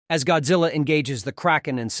As Godzilla engages the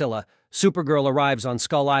Kraken and Scylla, Supergirl arrives on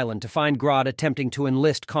Skull Island to find Grodd attempting to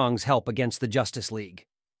enlist Kong's help against the Justice League.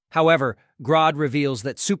 However, Grodd reveals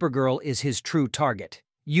that Supergirl is his true target,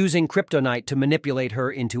 using kryptonite to manipulate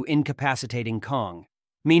her into incapacitating Kong.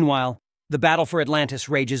 Meanwhile, the battle for Atlantis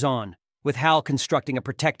rages on, with Hal constructing a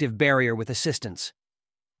protective barrier with assistance.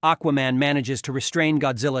 Aquaman manages to restrain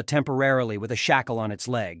Godzilla temporarily with a shackle on its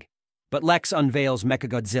leg, but Lex unveils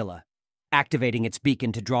Mechagodzilla, activating its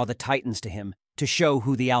beacon to draw the Titans to him to show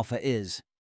who the Alpha is.